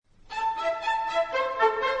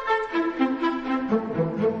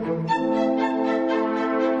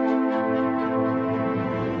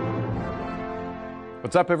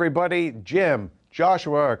What's up, everybody? Jim,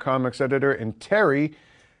 Joshua, our comics editor, and Terry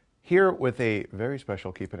here with a very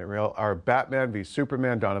special Keeping It Real, our Batman v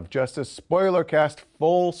Superman Dawn of Justice Spoilercast,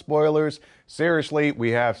 full spoilers. Seriously,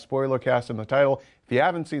 we have Spoilercast in the title. If you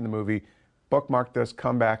haven't seen the movie, bookmark this,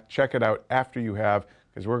 come back, check it out after you have,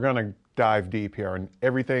 because we're going to dive deep here on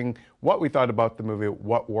everything, what we thought about the movie,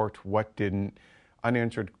 what worked, what didn't,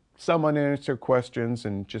 some unanswered questions,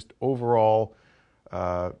 and just overall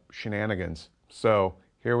shenanigans. So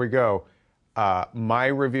here we go. My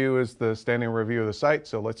review is the standing review of the site,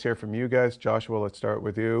 so let's hear from you guys. Joshua, let's start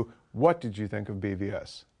with you. What did you think of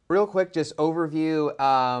BVS? Real quick, just overview.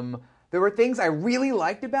 There were things I really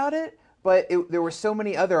liked about it, but there were so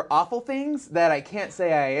many other awful things that I can't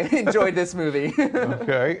say I enjoyed this movie.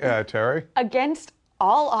 Okay, Terry? Against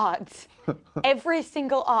all odds, every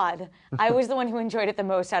single odd, I was the one who enjoyed it the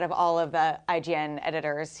most out of all of the IGN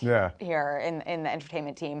editors here in the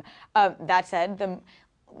entertainment team. That said,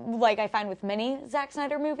 like I find with many Zack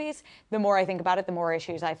Snyder movies, the more I think about it, the more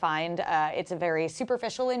issues I find. It's a very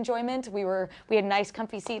superficial enjoyment. We had nice,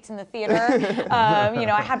 comfy seats in the theater.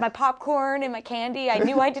 I had my popcorn and my candy. I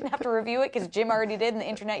knew I didn't have to review it because Jim already did, and the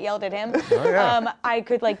internet yelled at him. Oh, yeah. I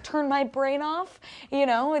could turn my brain off,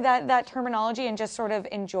 that terminology, and just sort of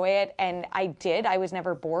enjoy it. And I did. I was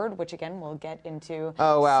never bored, which again we'll get into.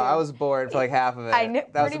 Oh wow, I was bored for half of it. I know,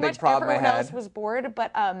 that was a big problem I had. Everyone else was bored,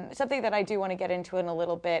 but something that I do want to get into in a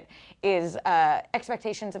little bit is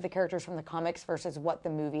expectations of the characters from the comics versus what the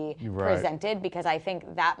movie presented, because I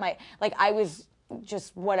think that might, I was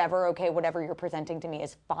just whatever you're presenting to me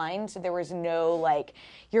is fine. So there was no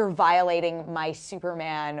you're violating my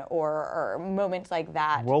Superman or moments like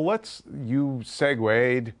that. Well, you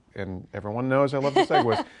segued, and everyone knows I love the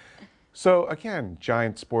segues. So again,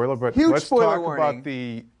 giant spoiler, but let's talk about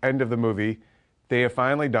the end of the movie. They have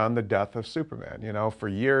finally done the death of Superman. For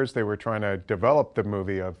years they were trying to develop the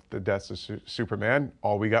movie of the death of Superman.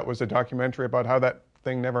 All we got was a documentary about how that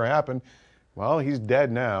thing never happened. Well, he's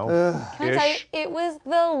dead now. Can I tell you, it was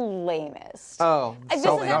the lamest. Oh, this is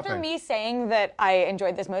after me saying that I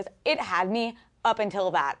enjoyed this most. It had me up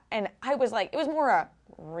until that, and I was like, it was more a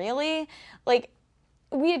really I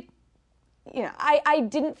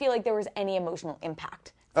didn't feel like there was any emotional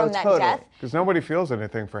impact from that death. Because nobody feels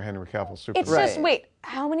anything for Henry Cavill Superman. It's just, wait,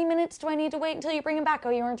 how many minutes do I need to wait until you bring him back? Oh,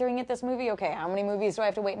 you weren't doing it this movie? Okay, how many movies do I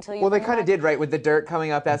have to wait until you bring him back? Well, they kind of did, right, with the dirt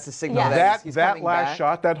coming up. That's the signal that he's that coming last back.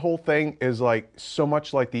 shot, that whole thing is so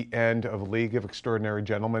much like the end of League of Extraordinary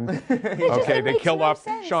Gentlemen. Okay, they kill off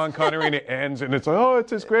Sean Connery and it ends, and it's like, oh,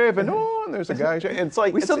 it's his grave, and there's a guy. It's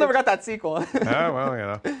like we still never got that sequel.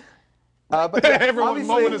 Well, But everyone,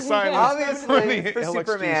 moment of silence. Obviously, for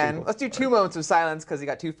Superman, let's do 2 moments of silence because he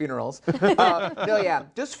got 2 funerals.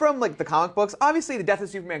 Just from the comic books, obviously the Death of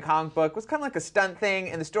Superman comic book was kind of like a stunt thing,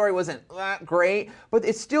 and the story wasn't that great, but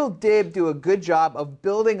it still did do a good job of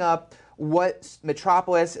building up what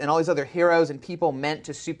Metropolis and all these other heroes and people meant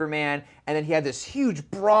to Superman. And then he had this huge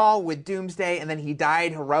brawl with Doomsday, and then he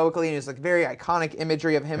died heroically, and it was very iconic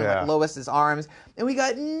imagery of him in Lois's arms. And we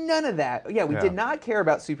got none of that. We did not care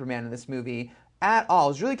about Superman in this movie at all. It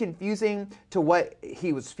was really confusing to what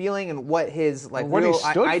he was feeling and what his what real he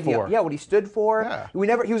stood idea. for. Yeah, what he stood for. Yeah.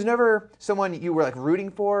 He was never someone you were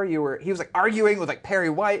rooting for. He was arguing with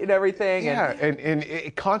Perry White and everything. Yeah, and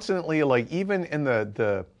it constantly even in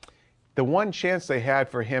the one chance they had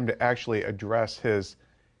for him to actually address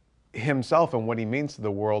himself and what he means to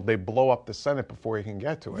the world, they blow up the Senate before he can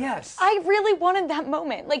get to it. Yes. I really wanted that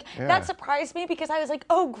moment. That surprised me because I was like,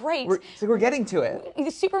 oh, great. We're getting to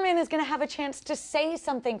it. Superman is going to have a chance to say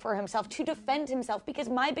something for himself, to defend himself, because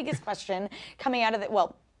my biggest question coming out of it,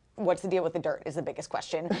 what's the deal with the dirt is the biggest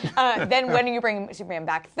question. Then when you bring Superman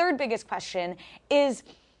back, third biggest question is,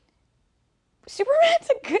 Superman's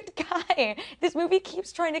a good guy. This movie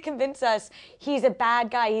keeps trying to convince us he's a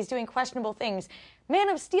bad guy. He's doing questionable things. Man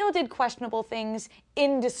of Steel did questionable things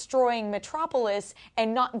in destroying Metropolis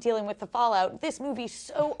and not dealing with the fallout. This movie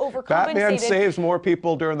so overcompensated. Batman saves more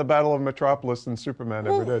people during the Battle of Metropolis than Superman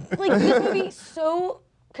ever did. This movie so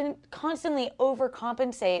constantly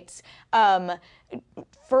overcompensates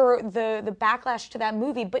for the backlash to that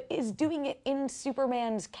movie, but is doing it in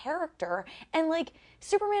Superman's character. And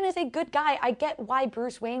Superman is a good guy. I get why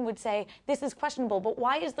Bruce Wayne would say this is questionable, but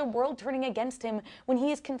why is the world turning against him when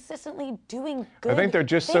he is consistently doing good I think they're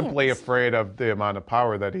just things? simply afraid of the amount of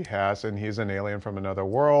power that he has, and he's an alien from another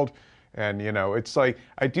world. And it's I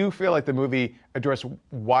do feel like the movie addressed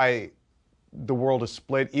why the world is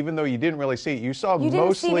split, even though you didn't really see it. You saw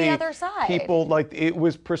mostly the other side. People it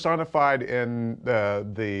was personified in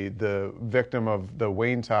the victim of the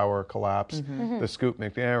Wayne Tower collapse, the Scoot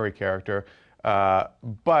McNairy character.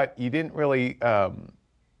 But you didn't really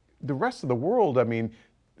the rest of the world, I mean,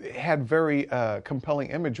 had very compelling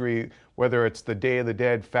imagery, whether it's the Day of the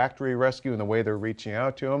Dead factory rescue and the way they're reaching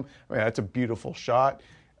out to him. I mean, that's a beautiful shot.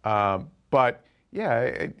 But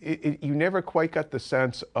yeah, you never quite got the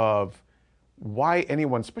sense of why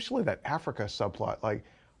anyone, especially that Africa subplot, like,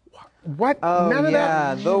 what? Oh, None of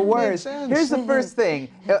that the worst. made sense. Here's the first thing.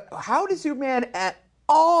 How does Superman at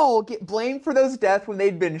all get blamed for those deaths when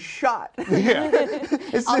they'd been shot? Yeah.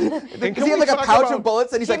 Does he have like a pouch of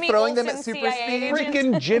bullets and he's like throwing them at super speed?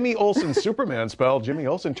 Freaking Jimmy Olsen's Superman spell. Jimmy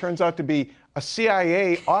Olsen turns out to be a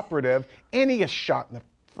CIA operative, and he gets shot in the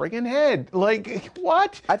friggin' head. Like,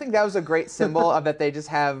 what? I think that was a great symbol of that they just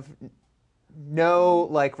have no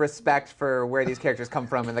like respect for where these characters come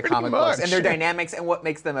from in the comic books and their dynamics and what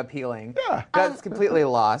makes them appealing. Yeah. That's completely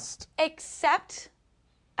lost. Except,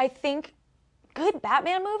 I think, good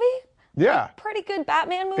Batman movie. Yeah. Like, pretty good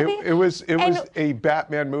Batman movie. It was a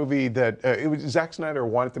Batman movie that Zack Snyder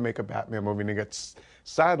wanted to make a Batman movie, and he got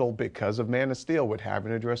saddled because of Man of Steel with having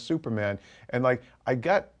to address Superman. And like, I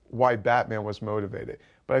got why Batman was motivated,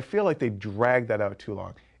 but I feel like they dragged that out too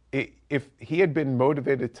long. If he had been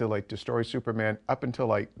motivated to like destroy Superman up until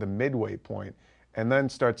like the midway point, and then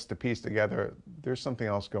starts to piece together, there's something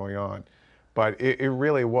else going on. But it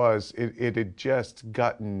really was. It had just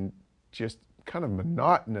gotten just kind of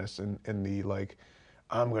monotonous in the like,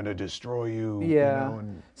 I'm going to destroy you. Yeah. You know,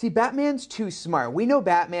 and see, Batman's too smart. We know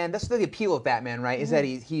Batman. That's the appeal of Batman, right? Is that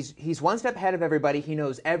he's one step ahead of everybody. He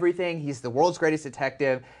knows everything. He's the world's greatest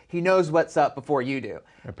detective. He knows what's up before you do.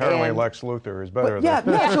 Apparently, Lex Luthor is better than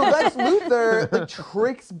yeah. So Lex Luthor like,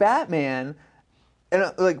 tricks Batman,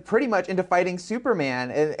 and like pretty much into fighting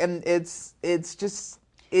Superman, and it's just.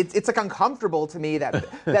 It's like uncomfortable to me that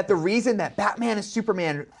the reason that Batman and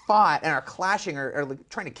Superman fought and are clashing or like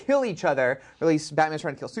trying to kill each other, or at least Batman's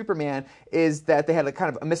trying to kill Superman, is that they had like kind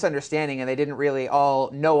of a misunderstanding and they didn't really all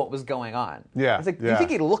know what was going on. Yeah, it's like you think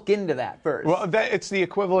you'd look into that first. Well, it's the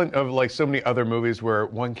equivalent of like so many other movies where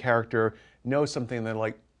one character knows something and they're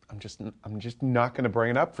like, I'm just not going to bring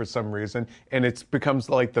it up for some reason, and it becomes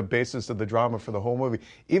like the basis of the drama for the whole movie.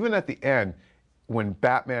 Even at the end, when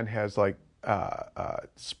Batman has like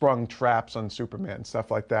sprung traps on Superman and stuff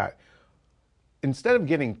like that, instead of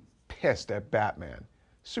getting pissed at Batman,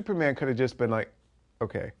 Superman could have just been like,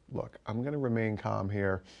 okay, look, I'm going to remain calm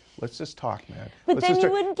here. Let's just talk, man. But Let's then just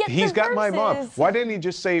you wouldn't get He's the got my mom. verses. Why didn't he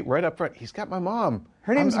just say right up front, he's got my mom.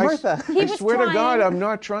 Her name's Martha. I swear to God, trying. I'm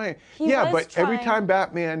not trying. He Yeah, was but every trying. time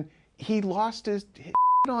Batman, he lost his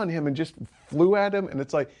on him and just flew at him, and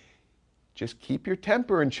it's like, just keep your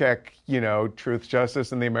temper in check, you know, truth,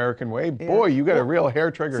 justice, and the American way. Yeah. Boy, you got a real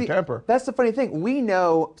hair-trigger temper. That's the funny thing. We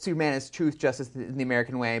know Superman is truth, justice, in the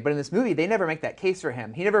American way, but in this movie, they never make that case for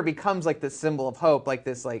him. He never becomes like this symbol of hope, like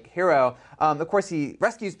this like hero. Of course, he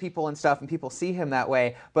rescues people and stuff, and people see him that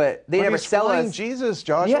way, but they never sell us. Jesus,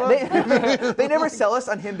 Joshua. Yeah, they never sell us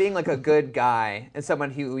on him being like a good guy and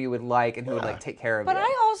someone who you would like and who would like take care of you. But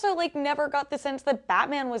I also like never got the sense that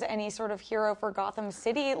Batman was any sort of hero for Gotham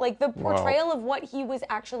City. Like the portrayal of what he was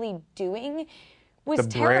actually doing was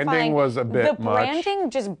terrifying. The branding was a bit much. The branding,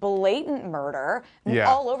 just blatant murder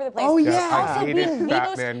all over the place. Oh, yeah. I Also hated being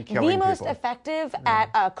Batman killing the most people. effective at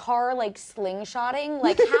a car like slingshotting.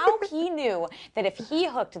 Like how he knew that if he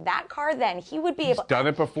hooked that car, then he would be able. He's done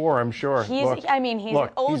it before, I'm sure. He's look, an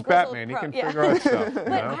old he's grizzled Batman. He pro. can figure out stuff. But you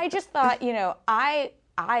know? I just thought,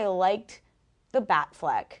 I liked the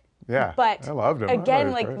Batfleck. Yeah, But I loved him. I again, thought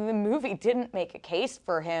he like was great. the movie didn't make a case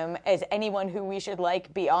for him as anyone who we should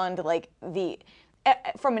like beyond like the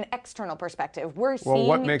from an external perspective. We're seeing. Well,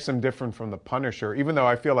 what makes him different from the Punisher? Even though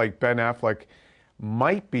I feel like Ben Affleck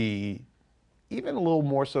might be even a little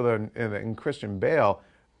more so than in Christian Bale,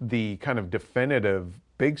 the kind of definitive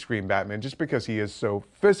big screen Batman, just because he is so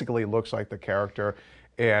physically looks like the character,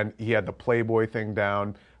 and he had the Playboy thing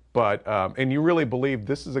down. But and you really believe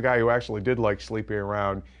this is a guy who actually did like sleeping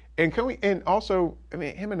around. And also, I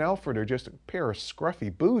mean, him and Alfred are just a pair of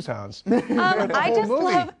scruffy booze hounds. I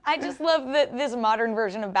just love that this modern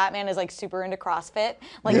version of Batman is like super into CrossFit.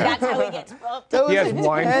 Like that's how he gets fucked. He has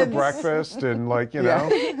wine for breakfast, and like wine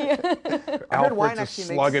Alfred's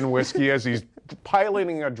actually slugging whiskey as he's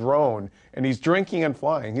piloting a drone, and he's drinking and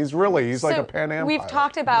flying. He's like a Pan Am We've pilot.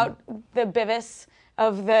 talked about the Bivis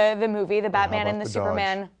of the movie, the Batman about and the the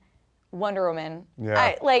Superman. Dodge? Wonder Woman.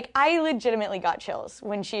 Yeah. I legitimately got chills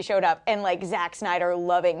when she showed up, and like Zack Snyder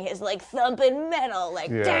loving his like thumping metal, like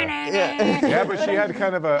Yeah, but she had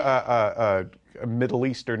kind of a a Middle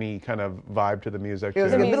Eastern-y kind of vibe to the music. It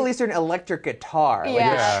was like a Middle Eastern electric guitar, like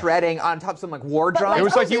just shredding on top of some like war drums. It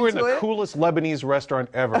was like you were in the coolest Lebanese restaurant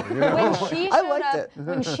ever. You know?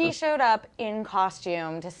 When she showed up in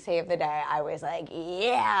costume to save the day, I was like,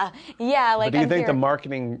 yeah. Like, but do you think the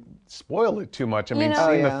marketing spoiled it too much? I mean,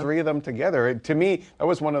 seeing the three of them together, to me, that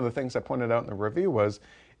was one of the things I pointed out in the review was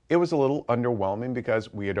it was a little underwhelming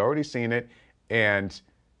because we had already seen it, and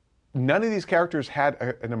none of these characters had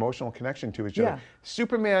an emotional connection to each other.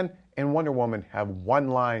 Superman and Wonder Woman have one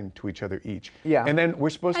line to each other each. Yeah. And then we're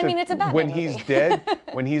supposed to, it's a Batman when movie. he's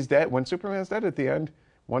dead, when Superman's dead at the end,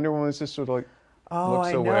 Wonder Woman's just sort of like,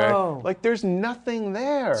 looks away. Know. Like there's nothing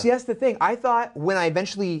there. See, that's the thing. I thought when I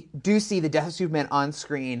eventually do see the death of Superman on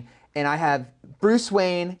screen, and I have Bruce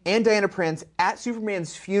Wayne and Diana Prince at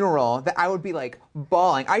Superman's funeral, that I would be like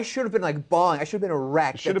bawling. I should have been like bawling. I should have been a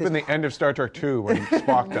wreck. It should have been the end of Star Trek 2 when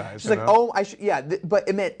Spock dies. She's like, oh, but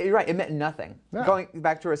it meant, you're right, it meant nothing. Yeah. Going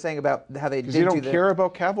back to what I was saying about how they did you don't care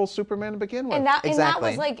about Cavill's Superman to begin with. And that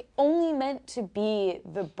was like only meant to be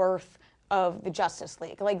the birth of the Justice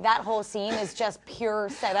League. Like that whole scene is just pure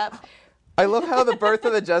setup. I love how the birth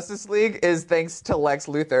of the Justice League is thanks to Lex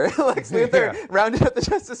Luthor. Lex Luthor rounded up the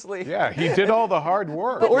Justice League. Yeah, he did all the hard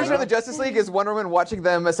work. The origin of the Justice League is Wonder Woman watching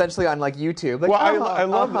them essentially on like YouTube. Like, well, I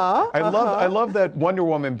love that Wonder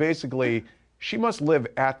Woman basically, she must live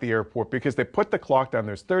at the airport because they put the clock down.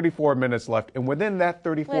 There's 34 minutes left, and within that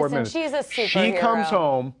 34 minutes, she's a superhero. She comes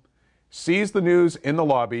home, sees the news in the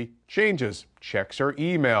lobby, changes, checks her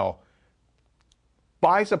email,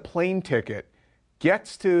 buys a plane ticket,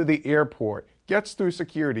 gets to the airport, gets through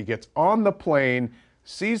security, gets on the plane,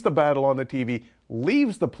 sees the battle on the TV,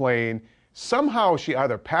 leaves the plane. Somehow she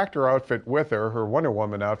either packed her outfit with her Wonder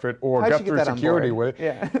Woman outfit, or got through security with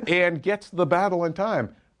it, and gets to the battle in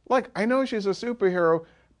time. Like, I know she's a superhero,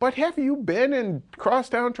 but have you been in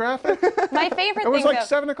crosstown traffic? My favorite thing, it was like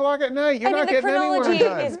 7 o'clock at night. You're not getting anywhere. The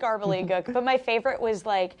chronology is gobbledygook, but my favorite was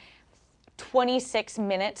like 26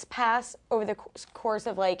 minutes pass over the course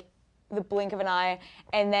of like the blink of an eye,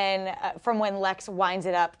 and then from when Lex winds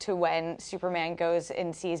it up to when Superman goes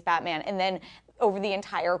and sees Batman, and then over the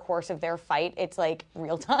entire course of their fight, it's like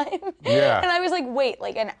real time. Yeah. And I was like, wait,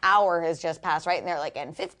 like an hour has just passed, right? And they're like,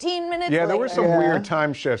 in 15 minutes. Yeah, there were some weird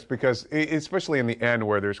time shifts because, especially in the end,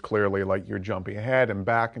 where there's clearly like you're jumping ahead and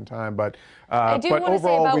back in time. But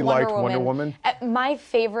overall, we liked Wonder Woman. My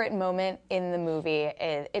favorite moment in the movie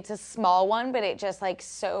it's a small one, but it just like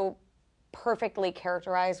so perfectly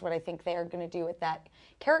characterized what I think they are going to do with that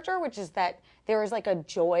character, which is that there is like a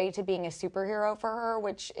joy to being a superhero for her,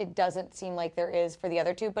 which it doesn't seem like there is for the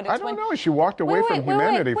other two. But it's I don't know. She walked away from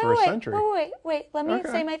humanity for a century. Wait. Let me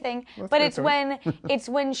say my thing. But it's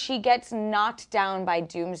when she gets knocked down by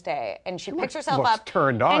Doomsday and she picks herself up,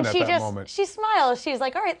 turned on at that moment. She smiles. She's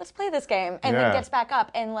like, all right, let's play this game, and then gets back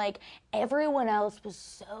up. And like everyone else was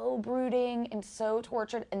so brooding and so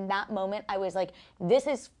tortured. In that moment, I was like, this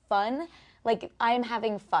is fun. Like, I'm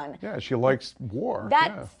having fun. Yeah, she likes war.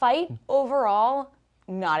 That fight overall,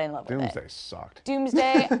 not in love with it. Doomsday sucked.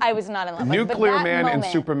 Doomsday, I was not in love with. Nuclear Man in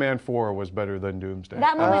Superman 4 was better than Doomsday.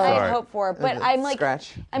 That moment I had hope for, but I'm like,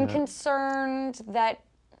 Scratch. I'm concerned that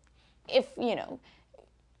if,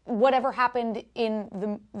 whatever happened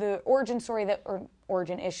in the origin story or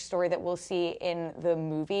origin-ish story that we'll see in the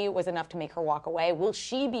movie was enough to make her walk away, will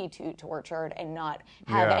she be too tortured and not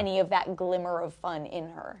have any of that glimmer of fun in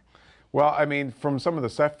her? Well, I mean, from some of the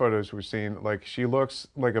set photos we've seen, like she looks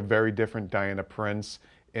like a very different Diana Prince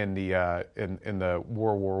in the in the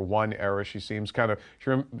World War I era. She seems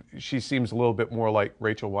she seems a little bit more like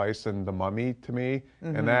Rachel Weisz in The Mummy to me,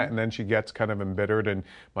 and then she gets kind of embittered. In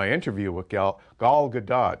my interview with Gal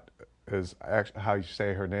Gadot is actually how you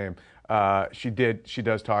say her name. She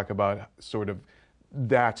does talk about sort of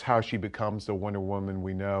that's how she becomes the Wonder Woman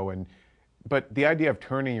we know, but the idea of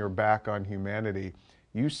turning your back on humanity.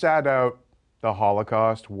 You sat out the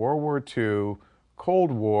Holocaust, World War II,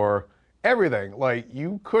 Cold War, everything. Like,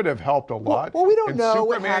 you could have helped a lot. Well, we don't know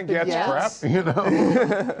Superman what happened gets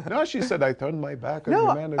trapped, No, she said, I turned my back on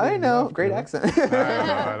humanity. I know. Great accent.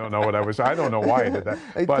 I don't know what I was. I don't know why I did that.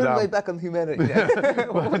 I turned my back on humanity.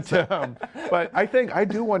 But I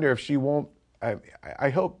do wonder if she won't. I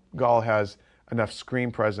hope Gal has enough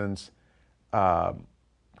screen presence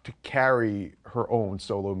to carry her own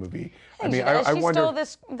solo movie. I mean, I wonder. She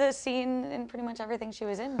stole the scene in pretty much everything she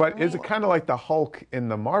was in. But is it kind of like the Hulk in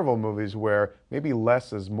the Marvel movies where maybe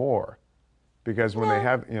less is more? Because when they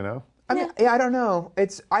have, I mean, I don't know.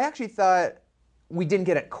 I actually thought we didn't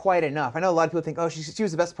get it quite enough. I know a lot of people think, oh, she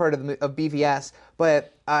was the best part of BVS,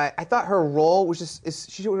 but I thought her role was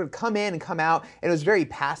just she would come in and come out, and it was very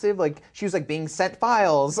passive. Like she was like being sent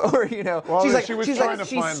files, or well,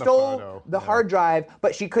 she stole the hard drive,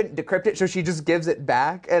 but she couldn't decrypt it, so she just gives it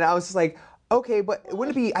back. And I was just like, okay, but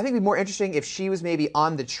wouldn't it be? I think it'd be more interesting if she was maybe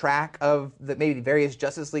on the track of maybe the various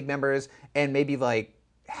Justice League members, and maybe like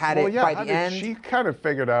had it by the end. She kind of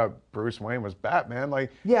figured out Bruce Wayne was Batman.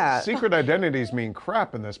 Like, secret identities mean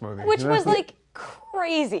crap in this movie. Which was like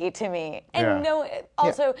crazy to me. And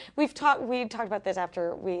we talked about this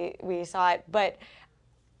after we saw it, but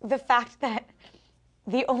the fact that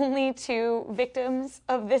the only two victims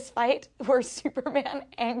of this fight were Superman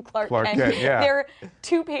and Clark Kent. They're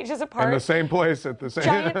 2 pages apart. In the same place at the same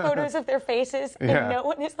giant photos of their faces, and no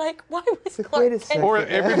one is like, why was Clark Kent? Or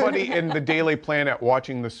everybody in the Daily Planet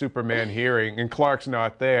watching the Superman hearing, and Clark's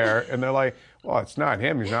not there, and they're like, well, it's not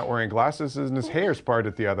him. He's not wearing glasses, and his hair's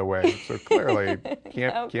parted the other way. So clearly,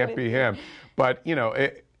 can't be him. But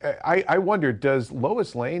I wonder, does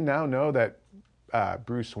Lois Lane now know that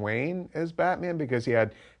Bruce Wayne is Batman because he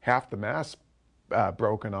had half the mask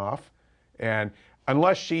broken off, and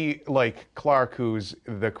unless she, like Clark, who's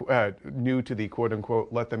the new to the quote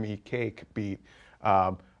unquote "let them eat cake" beat,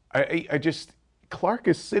 Clark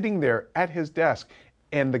is sitting there at his desk,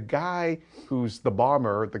 and the guy who's the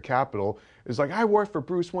bomber at the Capitol is like, "I work for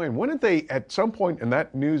Bruce Wayne." Wouldn't they, at some point in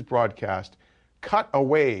that news broadcast, cut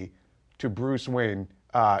away to Bruce Wayne?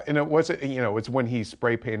 And it's when he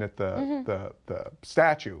spray painted the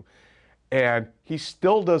statue, and he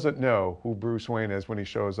still doesn't know who Bruce Wayne is when he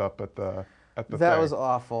shows up at the That was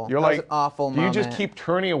awful. You're that like, was an awful do you moment. just keep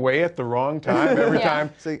turning away at the wrong time every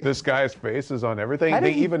time this guy's face is on everything?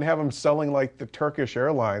 They even have him selling like the Turkish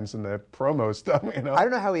Airlines and the promo stuff. I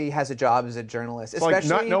don't know how he has a job as a journalist. It's especially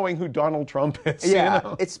like not knowing who Donald Trump is.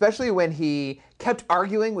 Yeah, especially when he kept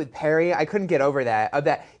arguing with Perry. I couldn't get over that.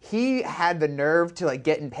 That he had the nerve to like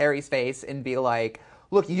get in Perry's face and be like,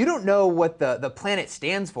 look, you don't know what the planet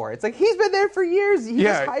stands for. It's like, he's been there for years. He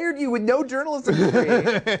just hired you with no journalism degree.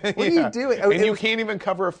 What are you doing? And you can't even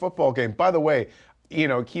cover a football game. By the way,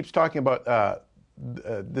 it keeps talking about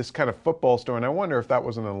this kind of football story, and I wonder if that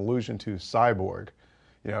was an allusion to Cyborg.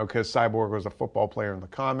 Because Cyborg was a football player in the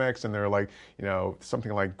comics, and they're like,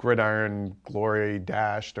 something like Gridiron Glory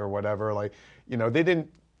Dashed or whatever. Like, they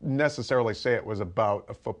didn't necessarily say it was about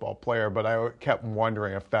a football player, but I kept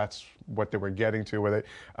wondering if that's what they were getting to with it.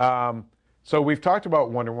 So we've talked about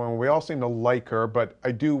Wonder Woman. We all seem to like her, but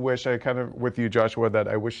I do wish, I kind of with you, Joshua, that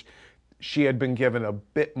I wish she had been given a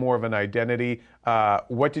bit more of an identity.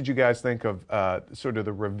 What did you guys think of sort of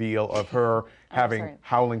the reveal of her having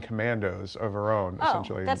howling commandos of her own,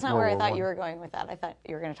 essentially? That's not where I thought you were going with that. I thought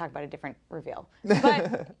you were going to talk about a different reveal.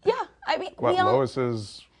 But yeah, I mean,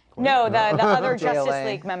 Lois's... No, the other Justice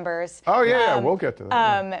League members. Oh, yeah, we'll get to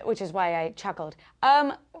that. Which is why I chuckled. I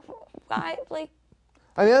mean,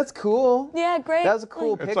 that's cool. Yeah, great. That was a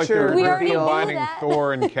cool picture. It's like we already combining knew that.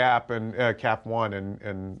 Thor and Cap and Cap 1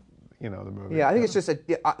 and the movie. Yeah, I think it's just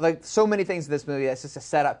like so many things in this movie that's just a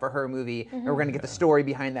setup for her movie, and we're going to get the story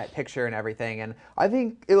behind that picture and everything. And I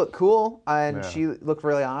think it looked cool, and she looked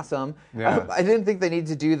really awesome. Yeah. I didn't think they needed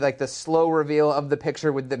to do like the slow reveal of the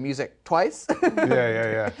picture with the music twice.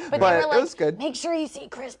 Yeah. But they were like, it was good. Make sure you see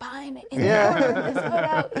Chris Pine in this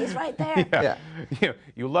photo. He's right there. Yeah.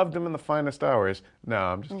 You loved him in the finest hours. No,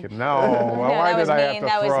 I'm just kidding. No, why did I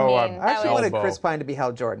have to throw on? I actually wanted Chris Pine to be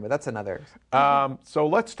Hal Jordan, but that's another. So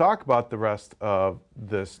let's talk about the rest of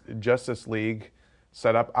this Justice League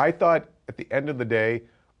setup. I thought at the end of the day,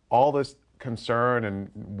 all this concern and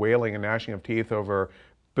wailing and gnashing of teeth over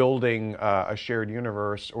building a shared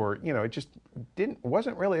universe, or it just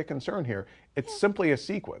wasn't really a concern here. It's simply a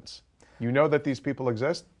sequence. You know that these people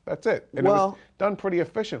exist. That's it. And it was done pretty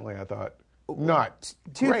efficiently, I thought. Not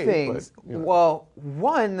two great, things. But, Well,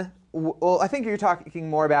 one. Well, I think you're talking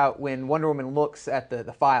more about when Wonder Woman looks at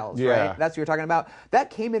the files, right? That's what you're talking about. That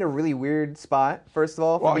came in a really weird spot, first of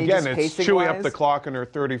all. Well, again, it's chewing up the clock in her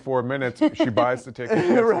 34 minutes. She buys the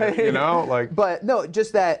ticket. Right. But no,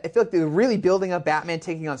 just that I feel like they were really building up Batman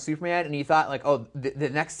taking on Superman, and you thought like, oh, the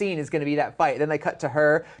next scene is going to be that fight. Then they cut to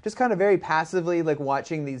her just kind of very passively like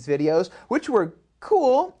watching these videos, which were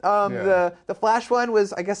cool. The Flash one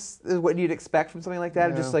was, I guess, what you'd expect from something like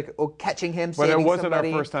that, just like catching him, saving somebody. But it wasn't our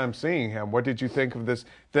first time seeing him. What did you think of this?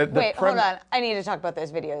 Wait, hold on. I need to talk about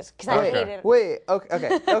those videos because I hated it. Wait,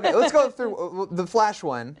 okay. Let's go through the Flash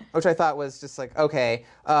one, which I thought was just like, okay.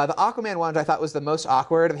 The Aquaman one, which I thought was the most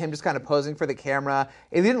awkward, of him just kind of posing for the camera.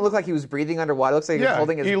 It didn't look like he was breathing underwater. It looks like he was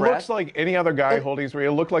holding his breath. He looks like any other guy holding his breath. He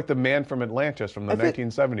looked like the man from Atlantis from the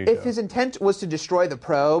 1970s. If his intent was to destroy the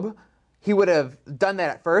probe, he would have done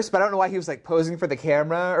that at first, but I don't know why he was like posing for the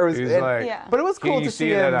camera or He's like, but it was cool to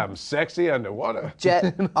see him that I'm sexy underwater.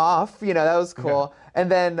 Jet off, that was cool. Yeah.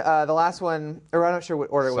 And then the last one, or I'm not sure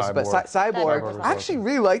what order it was, but Cyborg. I actually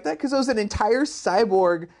really liked that because it was an entire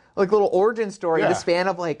Cyborg little origin story in the span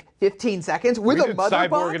of 15 seconds with a mother Cyborg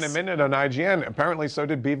box. in a minute on IGN. Apparently, so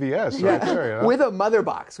did BVS. Right there, with a mother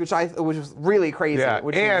box, which was really crazy.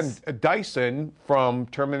 Yeah, Dyson from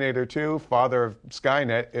Terminator 2, father of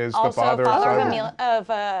Skynet, is also the father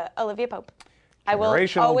of Olivia Pope. I will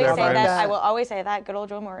always say that. I will always say that. Good old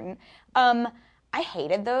Joe Morton. I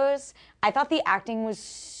hated those. I thought the acting was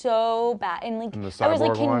so bad. And I was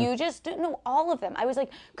like, can you just no all of them? I was like,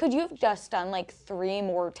 could you have just done 3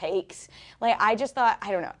 more takes? I just thought,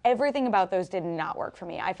 I don't know. Everything about those did not work for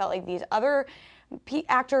me. I felt like these other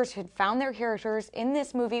actors had found their characters in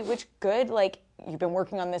this movie, which good, you've been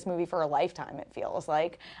working on this movie for a lifetime, it feels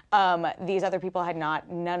like. These other people had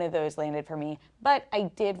none of those landed for me. But I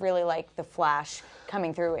did really like the Flash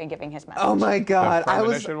coming through and giving his message. Oh my God.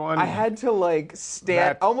 I had to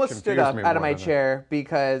stand, almost stood up out of my chair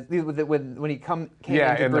because when he came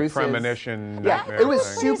into in Bruce's. the premonition. It was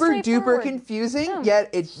super duper confusing, yet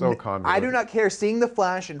it's so convoluted. I do not care seeing the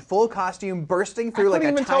Flash in full costume bursting through a time stream. I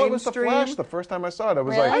couldn't even tell it was the Flash the first time I saw it. I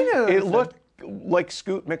was it looked like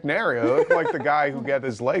Scoot McNairy. It looked like the guy who got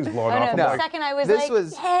his legs blown off. The second I was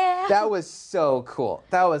that was so cool.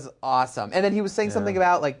 That was awesome. And then he was saying something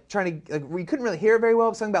about trying to we couldn't really hear very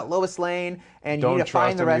well. Something about Lois Lane and you need to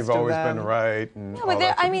find the rest of them. You've always been right. No, but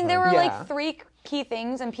there were 3 key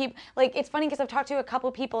things, and people it's funny because I've talked to a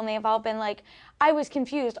couple people and they've all been like, I was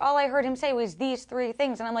confused. All I heard him say was these 3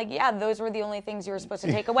 things, and I'm like, yeah, those were the only things you were supposed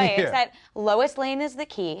to take away. It's that Lois Lane is the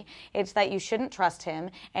key. It's that you shouldn't trust him,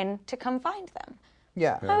 and to come find them.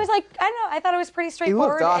 Yeah. I was like, I don't know. I thought it was pretty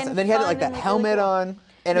straightforward. He looked awesome. And then he had that helmet on.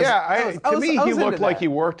 And to me, he looked like he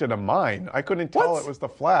worked in a mine. I couldn't tell it was the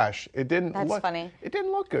Flash. It didn't. That's funny. It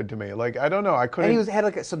didn't look good to me. I don't know. I couldn't. And he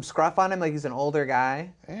had some scruff on him, like he's an older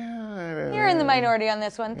guy. Yeah. You're in the minority on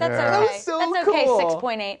this one. That's okay. That was so That's cool.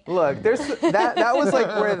 okay. 6.8. Look, there's that was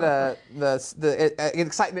where the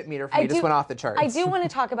excitement meter for me just went off the charts. I do want to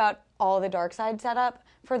talk about all the dark side setup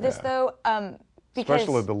for this though, because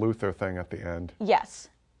especially the Luthor thing at the end. Yes.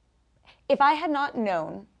 If I had not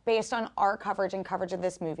known, based on our coverage and coverage of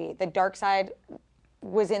this movie, the dark side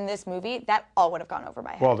was in this movie, that all would have gone over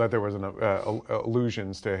my head. Well, that there was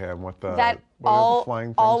allusions to him with the flying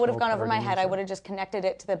things. All would have gone over my head. I would have just connected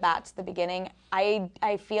it to the bats at the beginning.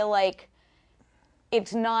 I feel like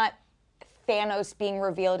it's not Thanos being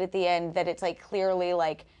revealed at the end, that it's clearly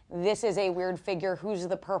this is a weird figure. Who's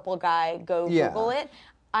the purple guy? Go Google it.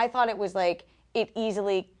 I thought it was it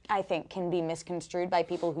easily, I think, can be misconstrued by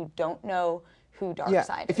people who don't know who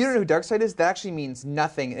Darkseid is. If you don't know who Darkseid is, that actually means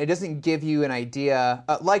nothing. It doesn't give you an idea.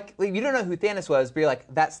 You don't know who Thanos was, but you're like,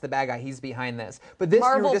 that's the bad guy. He's behind this. But this,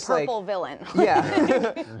 Marvel you were just purple villain.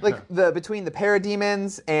 Yeah, between the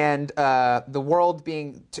parademons and the world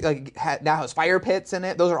being now has fire pits in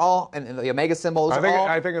it. Those are all and the Omega symbols.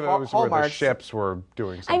 I think of those where the ships were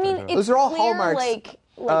doing something. I mean, those are all hallmarks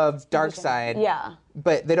of Darkseid. Yeah.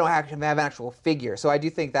 But they don't have an actual figure, so I do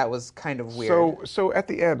think that was kind of weird. So at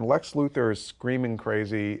the end, Lex Luthor is screaming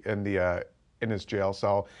crazy in his jail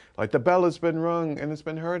cell, the bell has been rung and it's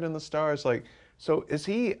been heard in the stars. So is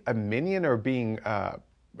he a minion or being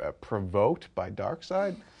provoked by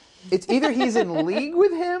Darkseid? It's either he's in league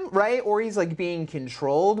with him, right, or he's being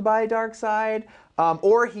controlled by Darkseid,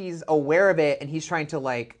 or he's aware of it and he's trying to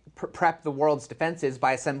prep the world's defenses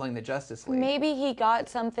by assembling the Justice League. Maybe he got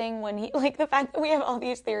something when he, the fact that we have all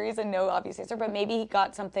these theories and no obvious answer, but maybe he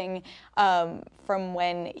got something from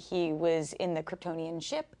when he was in the Kryptonian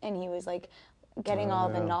ship and he was getting all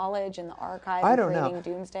the knowledge and the archive I and don't creating know.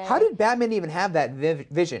 Doomsday. How did Batman even have that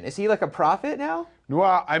vision? Is he a prophet now?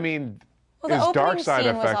 Well, I mean, the is opening Darkseid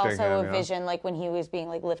scene was affecting also him? a vision, when he was being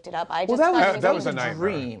lifted up. I just that was a nightmare.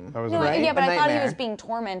 dream. That was right? Yeah, but I thought he nightmare. was being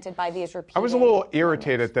tormented by these repeated. I was a little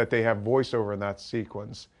irritated that they have voiceover in that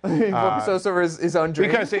sequence. Over his own dream.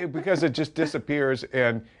 Because it just disappears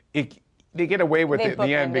and they get away with it in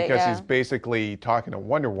the end because he's basically talking to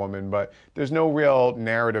Wonder Woman, but there's no real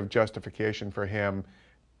narrative justification for him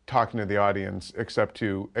talking to the audience except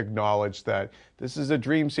to acknowledge that this is a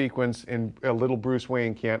dream sequence and little Bruce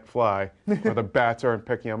Wayne can't fly or the bats aren't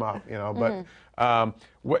picking him up, but and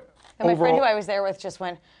my friend who I was there with just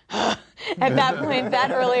went at that point,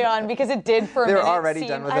 that early on, because it did for a minute. They were already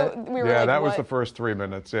done with it. We were that was the first 3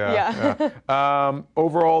 minutes.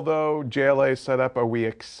 Overall, though, JLA set up. Are we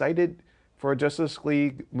excited for a Justice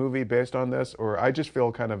League movie based on this, or I just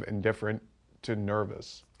feel kind of indifferent to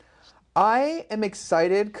nervous? I am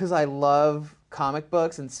excited because I love comic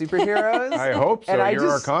books and superheroes. I hope so. And You're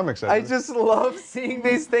our comics editor. I just love seeing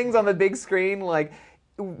these things on the big screen. Like,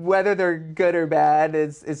 whether they're good or bad,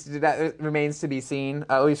 that remains to be seen,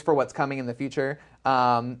 at least for what's coming in the future. But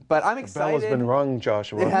I'm excited. The bell has been rung,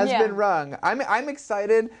 Joshua. It has been rung. I'm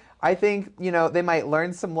excited. I think, they might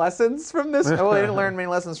learn some lessons from this. Well, they didn't learn many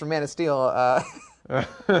lessons from Man of Steel.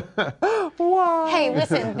 Why? Hey,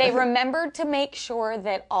 listen, they remembered to make sure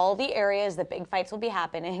that all the areas that big fights will be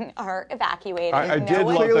happening are evacuated. I did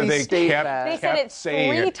love that they They said it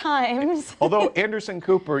 3 times. Although Anderson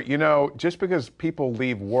Cooper, just because people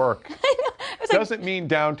leave work doesn't mean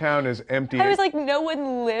downtown is empty. I was like, no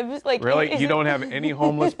one lives. Like, really? You don't have any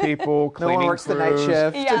homeless people, cleaning no one works crews, the night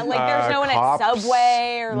shift. Yeah, like there's no one cops, at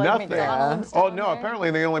Subway or like nothing. McDonald's. Oh, no, apparently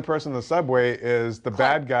the only person in the Subway is the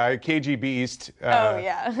bad guy, KG Beast,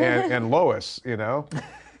 and Lois, that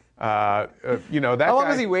How long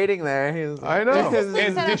was he waiting there? I know.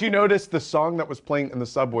 And did you notice the song that was playing in the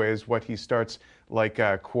Subway is what he starts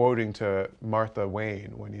quoting to Martha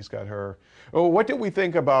Wayne when he's got her. Oh, what did we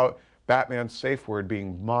think about Batman's safe word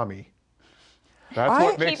being mommy? That's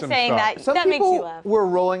what makes him stop. Some that people makes you laugh. were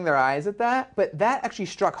rolling their eyes at that, but that actually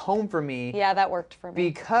struck home for me. Yeah, that worked for me.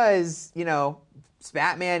 Because,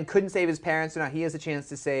 Batman couldn't save his parents, so now he has a chance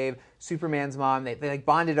to save Superman's mom. They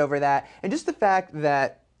bonded over that. And just the fact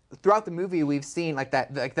that throughout the movie we've seen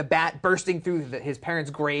the bat bursting through his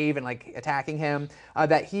parents' grave and attacking him,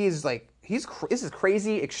 that this is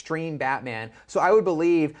crazy extreme Batman. So I would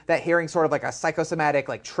believe that hearing sort of a psychosomatic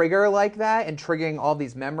trigger like that and triggering all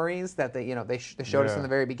these memories that they showed us in the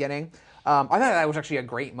very beginning. I thought that was actually a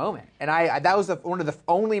great moment, and that was one of the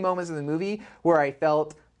only moments in the movie where I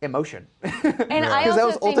felt emotion. And because that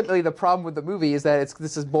was ultimately the problem with the movie, is that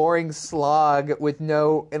this is boring slog with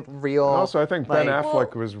no real. And also, I think Ben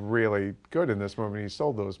Affleck was really good in this movie. He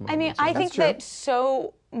sold those moments. I mean, I think that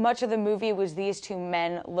so much of the movie was these two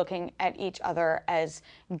men looking at each other as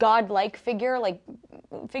godlike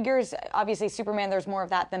figures. Obviously, Superman, there's more of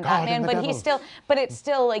that than Batman, but it's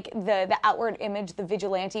still the outward image, the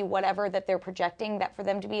vigilante, whatever that they're projecting. That for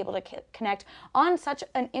them to be able to connect on such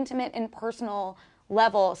an intimate and personal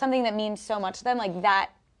level, something that means so much to them,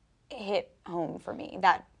 that hit home for me.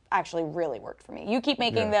 That actually really worked for me. You keep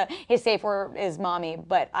making his safe word is mommy,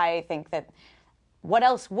 but I think that what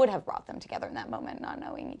else would have brought them together in that moment, not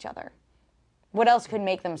knowing each other? What else could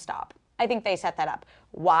make them stop? I think they set that up.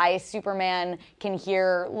 Why Superman can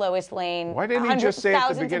hear Lois Lane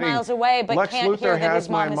thousands of miles away, but Lex can't Luthor hear that has his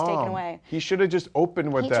mom my is taken away. He should have just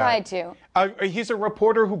opened with that. He tried to. He's a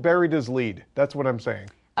reporter who buried his lead. That's what I'm saying.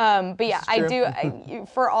 But yeah, I do.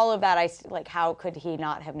 For all of that, how could he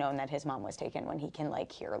not have known that his mom was taken when he can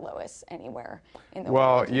hear Lois anywhere in the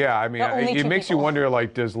world? Well, yeah, I mean, it makes you wonder.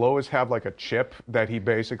 Does Lois have a chip that he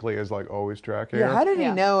basically is always tracking? Yeah. How did he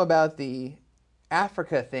know about the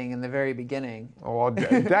Africa thing in the very beginning? Well,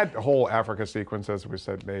 that whole Africa sequence, as we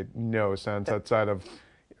said, made no sense outside of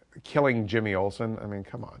killing Jimmy Olsen. I mean,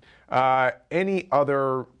 come on. Any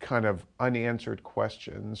other kind of unanswered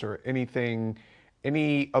questions or anything?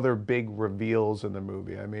 Any other big reveals in the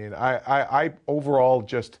movie? I mean, I overall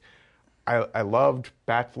I loved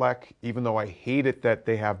Batfleck, even though I hate it that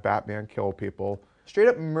they have Batman kill people. Straight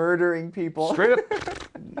up murdering people. Straight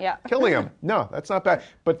up killing them. No, that's not bad.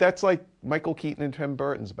 But that's like Michael Keaton and Tim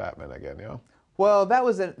Burton's Batman again, Well,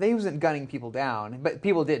 he wasn't gunning people down, but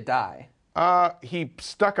people did die. He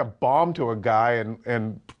stuck a bomb to a guy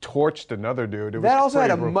and torched another dude. That also had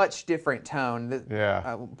a much different tone.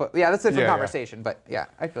 But that's a different conversation. Yeah. But yeah,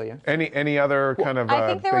 I feel you. Any other kind of? I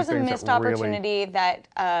think there was a missed opportunity that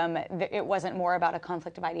it wasn't more about a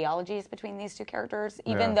conflict of ideologies between these two characters,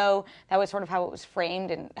 even though that was sort of how it was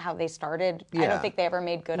framed and how they started. Yeah. I don't think they ever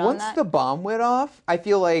made good on that. Once the bomb went off, I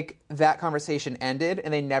feel like that conversation ended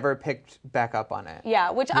and they never picked back up on it. Yeah,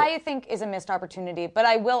 which I think is a missed opportunity. But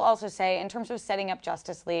I will also say, in terms of setting up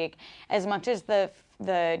Justice League, as much as the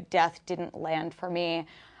death didn't land for me,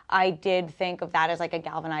 I did think of that as a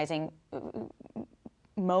galvanizing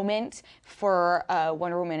moment for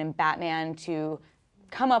Wonder Woman and Batman to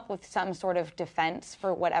come up with some sort of defense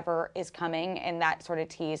for whatever is coming, and that sort of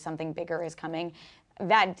tease something bigger is coming.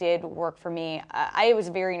 That did work for me. I was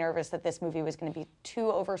very nervous that this movie was going to be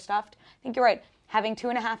too overstuffed. I think you're right. Having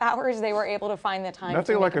 2.5 hours, they were able to find the time.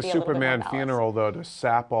 Nothing like a Superman funeral, though, to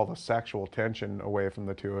sap all the sexual tension away from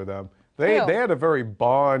the two of them. They had a very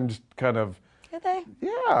Bond kind of. Did they?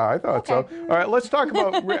 Yeah, I thought so. All right, let's talk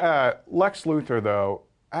about Lex Luthor, though.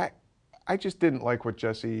 I just didn't like what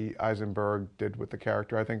Jesse Eisenberg did with the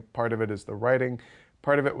character. I think part of it is the writing.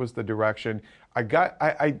 Part of it was the direction.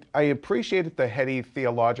 I appreciated the heady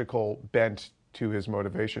theological bent to his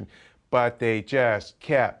motivation, but they just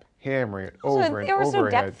kept hammering it over and over there was no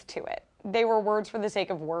again. depth to it. They were words for the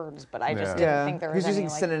sake of words, but I just didn't think there was He's any, using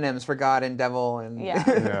synonyms for God and devil and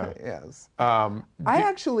yes. I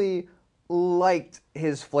actually liked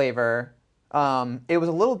his flavor. It was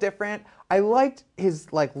a little different. I liked his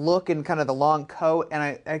look and kind of the long coat,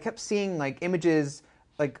 and I kept seeing images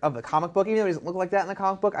of the comic book, even though he doesn't look like that in the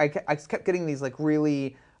comic book. I kept getting these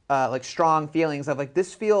really strong feelings of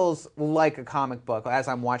this feels like a comic book as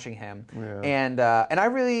I'm watching him, and I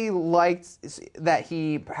really liked that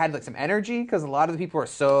he had some energy, because a lot of the people were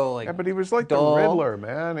so but he was like dull. the Riddler,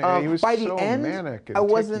 man. He was by so the end, manic and I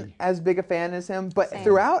wasn't ticky. as big a fan as him, but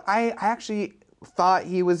throughout, I actually thought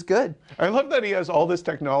he was good. I love that he has all this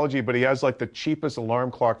technology, but he has the cheapest alarm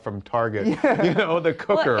clock from Target. You know, the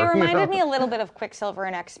cooker. Well, it reminded me a little bit of Quicksilver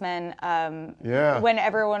and X-Men. When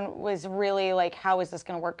everyone was really how is this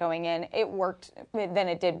going to work going in? It worked, then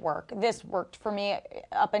it did work. This worked for me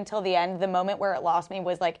up until the end. The moment where it lost me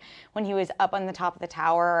was when he was up on the top of the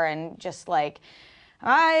tower and just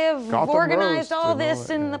I have organized all this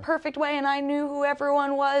in the perfect way, and I knew who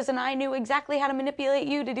everyone was, and I knew exactly how to manipulate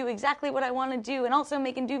you to do exactly what I want to do, and also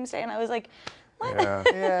making Doomsday. And I was like, what?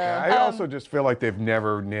 Yeah. I also just feel like they've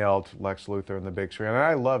never nailed Lex Luthor in the big screen. And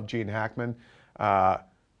I love Gene Hackman,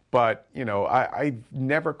 but I've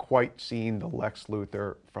never quite seen the Lex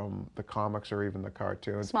Luthor from the comics or even the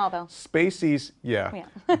cartoons. Smallville. Spacey's,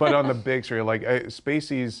 but on the big screen,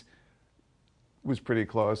 Spacey's was pretty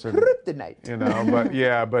close. And,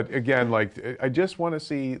 Kryptonite. but again, I just want to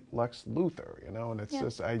see Lex Luthor, and it's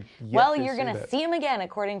just you're going to see him again,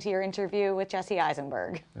 according to your interview with Jesse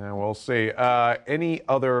Eisenberg. And we'll see. Any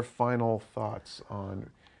other final thoughts on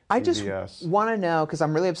I just want to know, because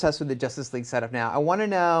I'm really obsessed with the Justice League setup now. I want to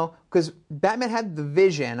know, because Batman had the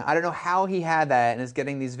vision. I don't know how he had that and is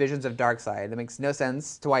getting these visions of Darkseid. That makes no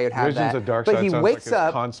sense to why you'd have Visions that. of Darkseid but he sounds wakes like his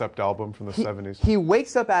up, concept album from the 70s. He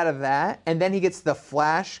wakes up out of that, and then he gets the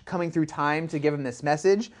Flash coming through time to give him this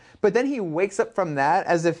message. But then he wakes up from that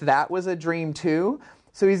as if that was a dream too.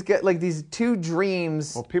 So he's got these two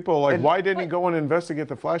dreams. Well, people are why didn't he go and investigate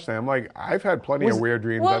the Flash thing? I'm I've had plenty of weird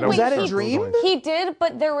dreams. Was that a dream? He did,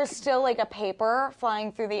 but there was still a paper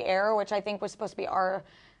flying through the air, which I think was supposed to be our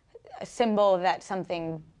symbol that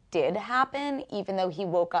something did happen, even though he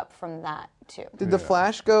woke up from that too. Did the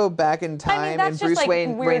Flash go back in time in Bruce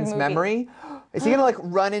Wayne's memory? Is he gonna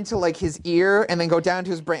run into his ear and then go down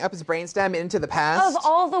to his brain, up his brainstem into the past? Of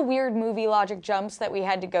all the weird movie logic jumps that we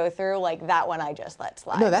had to go through, that one I just let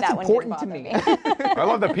slide. No, that's that important to me. I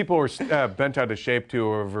love that people were bent out of shape too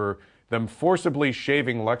over them forcibly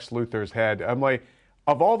shaving Lex Luthor's head. I'm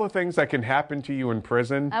of all the things that can happen to you in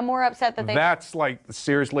prison, I'm more upset that that's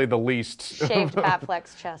seriously the least. Shaved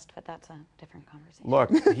Batfleck's chest, but that's a different conversation.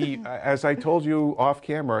 Look, he, as I told you off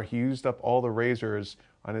camera, he used up all the razors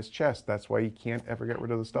on his chest. That's why he can't ever get rid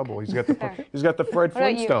of the stubble. He's got the Fred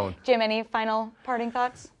Flintstone. Jim, any final parting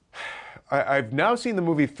thoughts? I've now seen the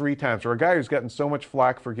movie 3 times. For a guy who's gotten so much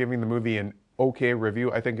flack for giving the movie an okay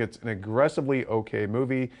review, I think it's an aggressively okay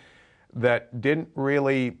movie that didn't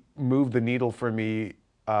really move the needle for me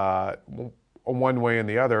one way and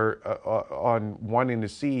the other on wanting to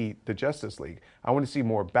see the Justice League. I want to see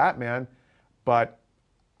more Batman, but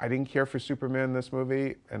I didn't care for Superman in this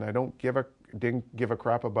movie, and I didn't give a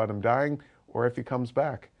crap about him dying or if he comes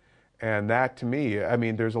back. And that, to me,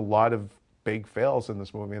 there's a lot of big fails in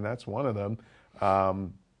this movie, and that's one of them.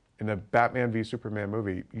 In a Batman v Superman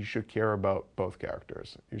movie, you should care about both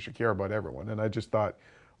characters. You should care about everyone. And I just thought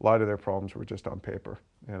a lot of their problems were just on paper,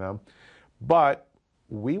 But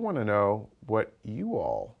we want to know what you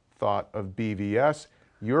all thought of BVS,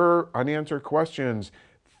 your unanswered questions,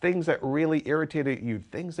 things that really irritated you,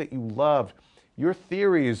 things that you loved, your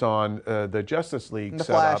theories on the Justice League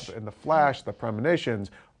setup and the Flash, the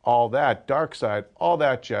premonitions, all that, Darkseid, all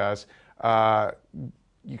that jazz.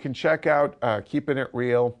 You can check out Keeping It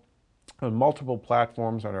Real on multiple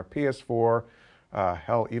platforms on our PS4,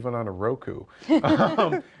 hell, even on a Roku.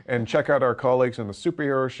 And check out our colleagues on the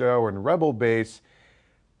Superhero Show and Rebel Base.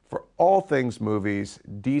 For all things movies,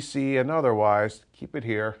 DC and otherwise, keep it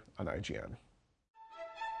here on IGN.